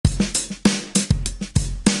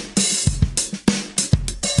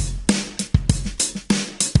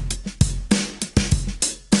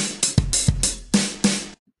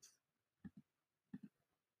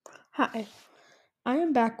Hi, I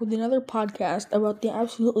am back with another podcast about the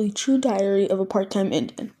absolutely true diary of a part-time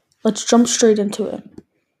Indian. Let's jump straight into it.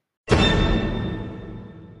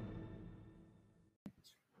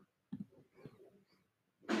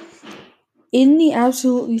 In the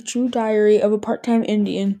absolutely true diary of a part-time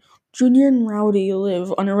Indian, Junior and Rowdy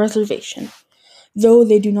live on a reservation, though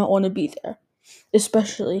they do not want to be there,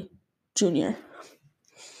 especially Junior.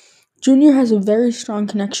 Junior has a very strong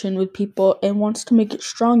connection with people and wants to make it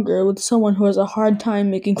stronger with someone who has a hard time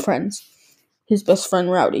making friends, his best friend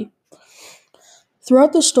Rowdy.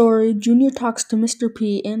 Throughout the story, Junior talks to Mr.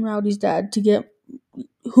 P and Rowdy's dad to get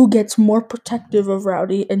who gets more protective of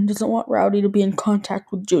Rowdy and doesn't want Rowdy to be in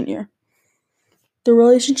contact with Junior. The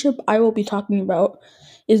relationship I will be talking about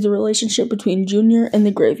is the relationship between Junior and the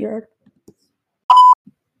graveyard.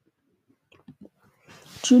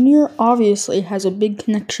 Junior obviously has a big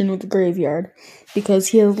connection with the graveyard because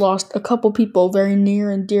he has lost a couple people very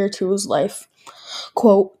near and dear to his life.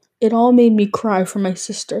 Quote, "It all made me cry for my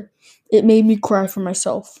sister. It made me cry for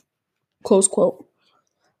myself." Close quote.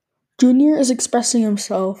 Junior is expressing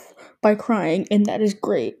himself by crying, and that is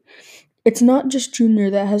great. It's not just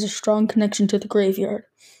Junior that has a strong connection to the graveyard.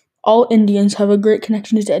 All Indians have a great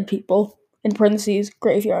connection to dead people, in parentheses,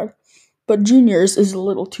 graveyard, but Junior's is a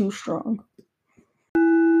little too strong.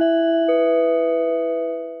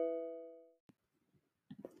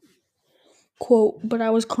 Quote, "But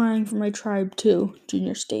I was crying for my tribe too,"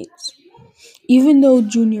 Junior states. Even though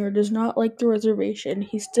Junior does not like the reservation,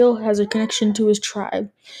 he still has a connection to his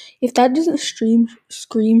tribe. If that doesn't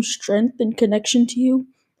scream strength and connection to you,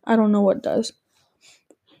 I don't know what does.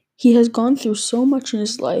 He has gone through so much in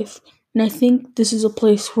his life, and I think this is a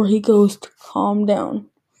place where he goes to calm down.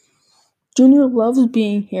 Junior loves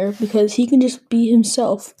being here because he can just be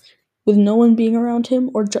himself, with no one being around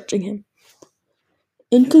him or judging him.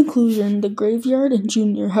 In conclusion, the graveyard and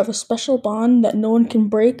Junior have a special bond that no one can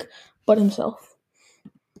break but himself.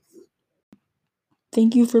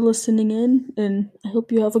 Thank you for listening in, and I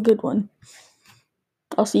hope you have a good one.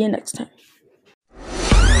 I'll see you next time.